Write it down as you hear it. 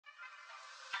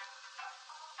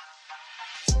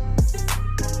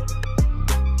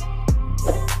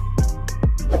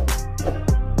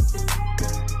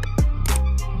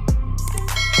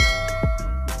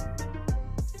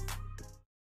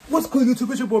good,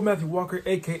 YouTube? It's your boy Matthew Walker,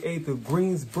 aka the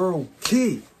Greensboro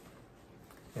Kid.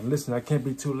 And listen, I can't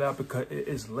be too loud because it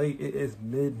is late. It is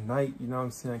midnight. You know what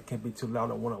I'm saying? I can't be too loud. I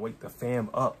don't want to wake the fam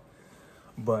up.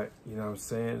 But you know what I'm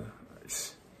saying?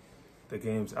 The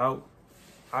game's out.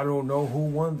 I don't know who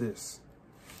won this,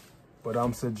 but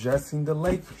I'm suggesting the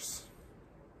Lakers.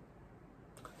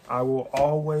 I will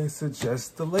always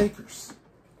suggest the Lakers.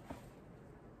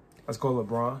 Let's go,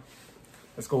 LeBron.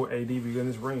 Let's go with AD. We get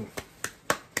this ring.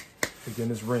 We get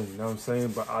this ring. You know what I'm saying?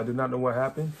 But I do not know what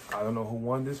happened. I don't know who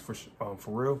won this for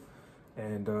real.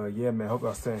 And yeah, man. Hope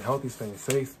y'all staying healthy, staying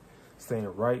safe,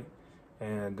 staying right.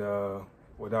 And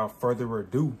without further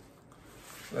ado,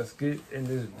 let's get in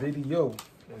this video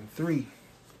in 3,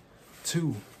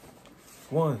 2,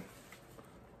 1.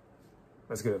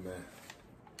 Let's get it, man.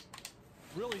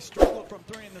 Really struggled from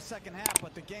three in the second half,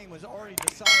 but the game was already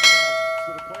decided.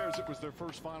 For the players, it was their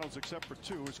first finals except for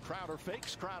two. As Crowder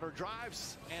fakes, Crowder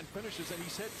drives and finishes, and he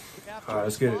said after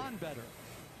let's get it. Better.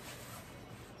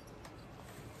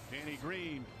 Danny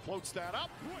Green floats that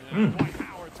up. And Dwight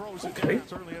Howard throws it down.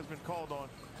 Certainly has been called on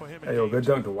for him. Hey, yo, good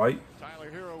dunk to White.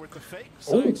 Tyler Hero with the fake.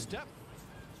 Ooh. Side step.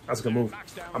 That's a good move.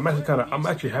 I'm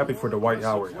actually happy for Dwight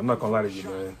Howard. I'm not gonna lie to you,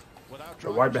 man.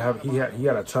 The White he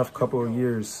had a tough couple of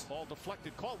years.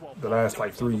 The last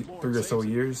like three or so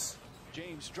years.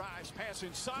 James drives, pass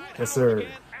inside. Yes, sir.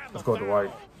 Let's go to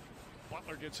White.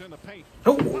 Butler gets in the paint.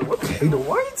 Oh, okay, the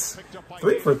Whites.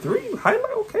 3 for 3.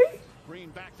 Highlight, okay. Green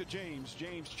back to James.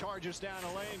 James charges down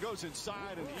a lane, goes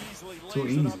inside, and easily lays Too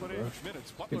it easy, up an bro. inch.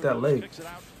 Minutes. Get that leg.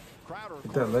 Crowder,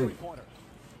 Get that leg.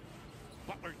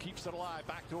 Butler keeps it alive.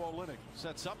 Back to Olynyk.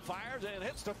 Sets up, fires, and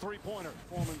hits the three-pointer.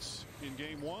 Performance in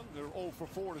game one. They're 0 for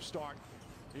 4 to start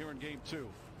here in game two.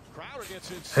 Crowder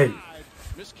gets inside. Hey.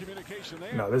 Miscommunication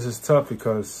there. Now this is tough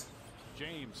because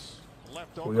James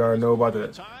left we already know about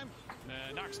the.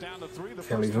 knocks down the three. The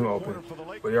Can't leave him open.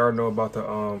 We already know about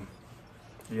the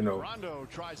you know, Rondo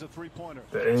tries a three-pointer.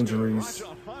 the injuries,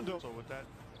 Rondo. So with that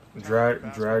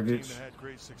draggage. had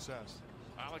great success.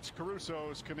 Alex Caruso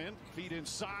has come in, feet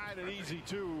inside, and easy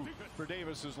two for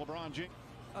Davis as LeBron James.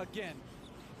 Again,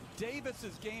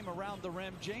 Davis's game around the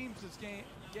rim, James's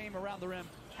game around the rim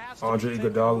has to Andre be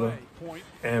taken Iguodala away. Point.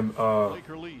 and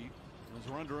Laker lead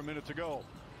as we're under a minute to go.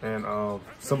 and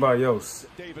somebody else.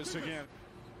 Davis again.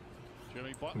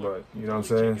 Jimmy Butler. But you know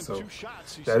what I'm saying? So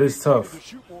that is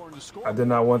tough. I did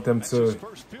not want them to,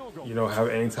 you know, have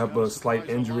any type of slight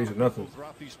injuries or nothing.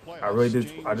 I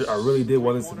really did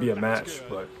want this to be a match,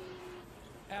 but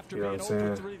you know what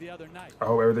I'm saying? I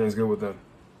hope everything's good with them.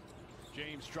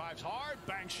 James drives hard,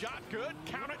 bang shot, good.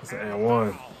 Count it. It's an and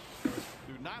one. Do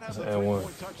not have It's the an and one.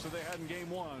 three-point touch that they had in game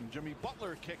one. Jimmy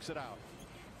Butler kicks it out.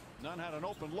 Nunn had an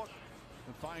open look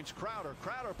and finds Crowder.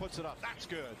 Crowder puts it up. That's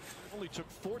good. Only took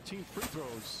 14 free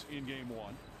throws in game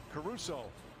one. Caruso.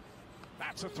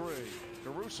 That's a three.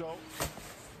 Caruso.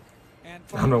 And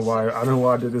I don't know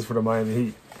why I did this for the Miami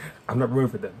Heat. I'm not rooting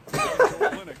for them.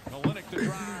 Olynyk to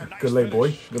drive. Nice Good lay,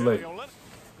 boy. finish. Good lay.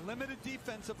 limited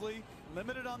defensively,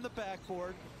 limited on the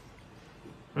backboard,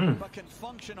 but can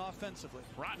function offensively.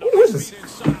 Rondo Ooh, this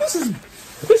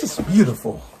is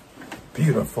beautiful.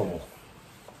 Beautiful.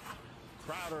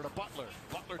 Crowder to Butler.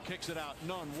 Butler kicks it out.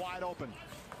 Nunn wide open.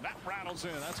 That rattles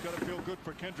in. That's going to feel good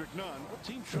for Kendrick Nunn.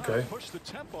 Team trying to push the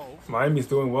tempo. Miami's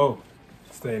doing well.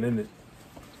 Staying in it.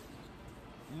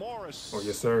 Morris. Oh,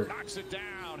 yes, sir. Knocks it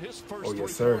down. His first Oh,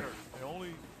 yes, sir. The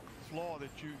only flaw that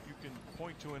you can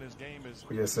point to in his game is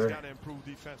yes, sir. he's got to improve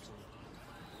defensively.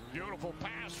 Beautiful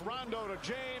pass. Rondo to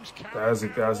James. That's a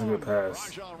good pass.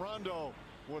 Rajon Rondo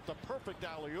with the perfect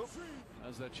alley-oop.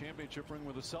 As that championship ring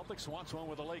with the Celtics, wants one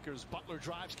with the Lakers. Butler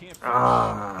drives, can't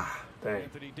finish. Dang.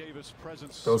 Anthony Davis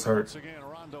presence. Those hurt. Once again,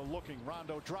 Rondo looking,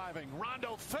 Rondo driving,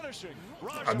 Rondo finishing.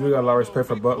 I do got a lot of respect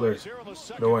for Butler,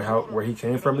 knowing where he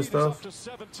came from and stuff.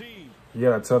 He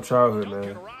had a tough childhood, man.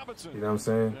 You know what I'm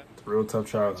saying? Real tough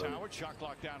childhood.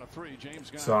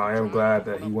 So I am glad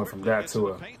that he went from that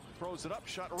to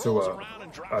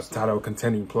a title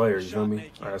contending player. You feel me?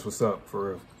 That's what's up for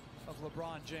real. Of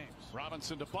LeBron James.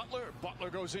 Robinson to Butler. Butler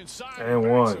goes inside and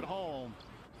one.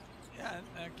 Yeah,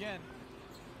 and again,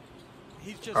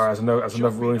 he's just. All right, that's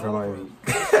enough ruling for Miami.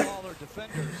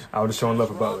 I was just showing love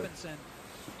for Butler. Even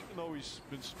though he's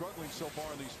been struggling so far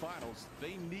in these finals,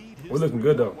 they need his. We're looking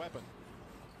good though. Weapon.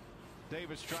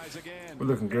 Davis tries again. We're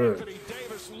looking good. Anthony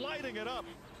Davis lighting it up.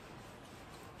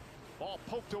 Ball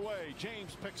poked away.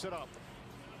 James picks it up.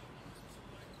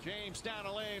 James down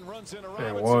a lane, runs into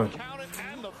Robinson. Count it,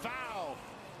 and the foul.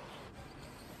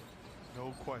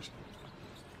 No question.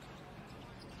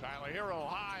 Tyler Hero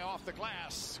high off the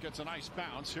glass. Gets a nice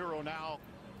bounce. Hero now.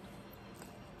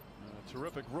 A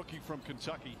terrific rookie from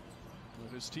Kentucky.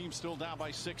 With his team still down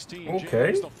by 16. Okay.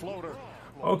 James, the floater.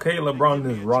 Okay, LeBron in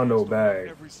his Rondo bag.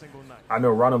 Every single night. I know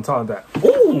Rondo, I'm talking that.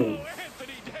 Ooh!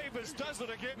 Anthony Davis does it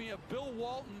again. Me a Bill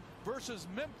Walton versus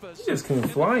Memphis. He just came in the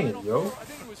flying, Final yo. Four. I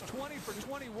think it was 20 for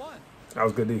 21. That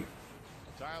was good D.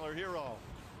 Tyler Hero.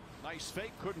 Nice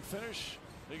fake, couldn't finish.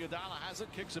 Iguodala has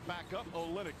it, kicks it back up.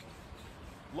 Olynyk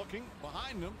looking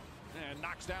behind him and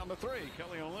knocks down the three.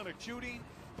 Kelly Olynyk Shooting,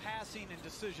 passing, and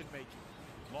decision making.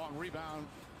 long rebound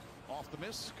off the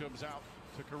miss, comes out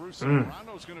to Caruso.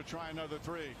 Rondo's going to try another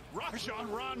three.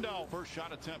 Rajon Rondo. First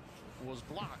shot attempt was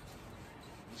blocked.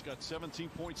 He's got 17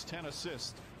 points, 10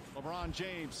 assists. LeBron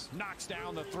James knocks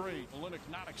down the three. Olynyk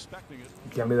not expecting it.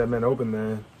 Can't leave that man open,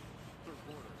 man.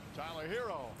 Tyler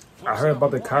Hero. I heard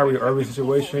about the Kyrie Irving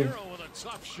situation,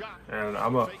 and I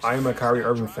am a Kyrie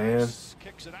Irving fan.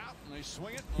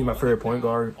 He's my favorite point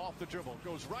guard.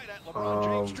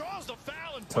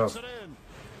 Tough.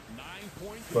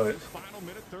 But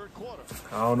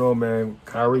I don't know, man.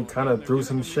 Kyrie kind of threw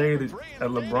some shade at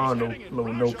LeBron,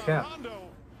 no cap. You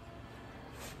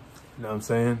know what I'm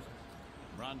saying?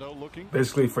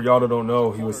 Basically, for y'all that don't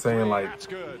know, he was saying like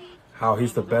how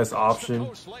he's the best option,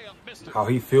 how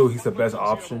he feels he's the best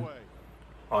option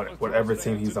on whatever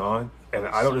team he's on. And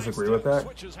I don't disagree with that.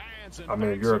 I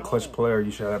mean, if you're a clutch player,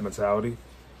 you should have that mentality.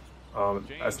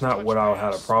 That's not what I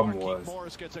had a problem was.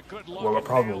 Well, a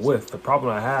problem with. The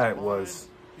problem I had was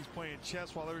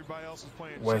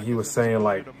when he was saying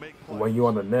like, when you're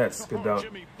on the Nets,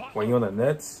 when you're on the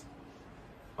Nets,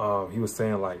 he was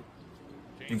saying like,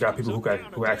 you got people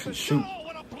who actually shoot.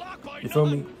 You feel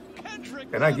me?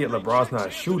 And I get LeBron's not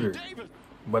a shooter,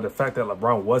 but the fact that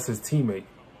LeBron was his teammate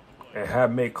and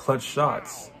had made clutch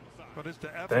shots. But it's the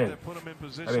effort Dang, that put him in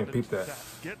position I didn't peep that. to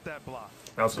get that block.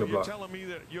 That was a So good you're block. telling me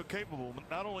that you're capable,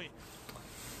 not only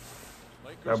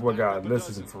That boy got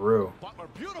listened for real.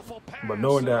 But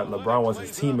knowing that LeBron was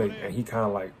his teammate and he kind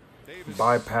of like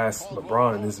bypassed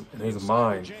LeBron in his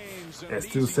mind and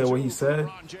still said what he said,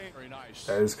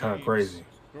 that is kind of crazy.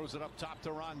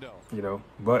 You know,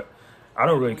 but I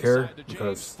don't really care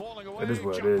because it is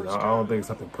what it is. I don't think it's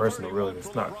something personal, really.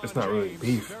 It's not really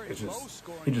beef. It's just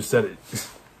he just said it.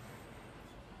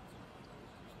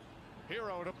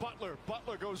 Hero to Butler.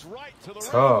 Butler goes right to the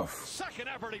Tough. rim. Second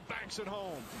effort, he banks it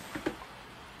home.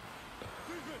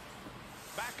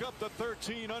 Back up to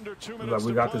 13 under 2 minutes. Like,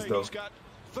 we got this though. He's got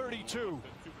 32.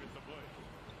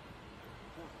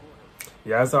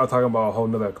 Yeah, I started talking about a whole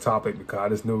nother topic because I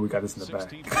just knew we got this in the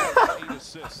back.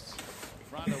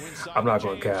 I'm not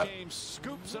going to cap.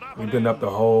 We've been up the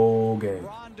whole game.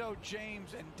 Rondo,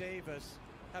 James, and Davis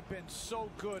have been so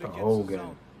good The against whole the game.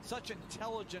 zone. Such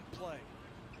intelligent play.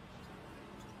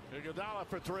 Iguodala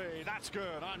for three. That's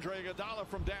good. Andre Iguodala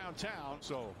from downtown.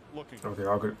 So looking. Okay,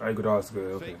 Iguodala's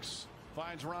good. Okay. Fakes.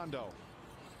 Finds Rondo.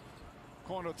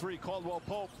 Corner three. Caldwell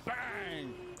Pope.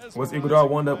 Bang. Was Iguodala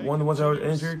one of the ones that was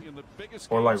injured,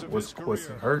 or like was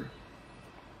hurt?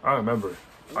 I don't remember.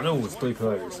 I know it was 3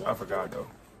 players. I forgot though.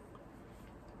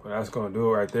 But that's gonna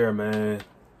do it right there, man.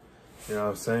 You know what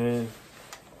I'm saying?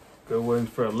 Good win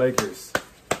for the Lakers.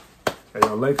 Hey,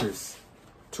 yo, Lakers.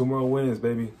 2 more wins,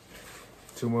 baby.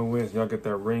 2 more wins. Y'all get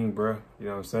that ring, bruh. You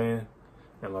know what I'm saying?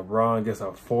 And LeBron gets a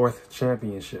 4th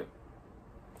championship.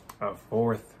 A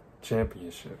 4th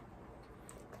championship.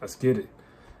 Let's get it.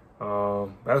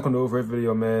 That's gonna do it for this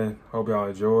video, man. Hope y'all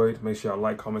enjoyed. Make sure y'all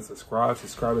like, comment, subscribe.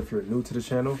 Subscribe if you're new to the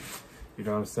channel. You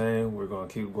know what I'm saying? We're gonna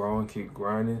keep growing, keep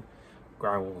grinding.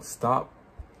 Grind won't stop.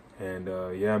 And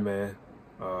yeah, man.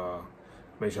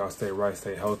 Make sure y'all stay right,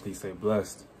 stay healthy, stay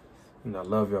blessed. And I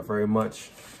love y'all very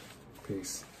much.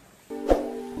 Peace.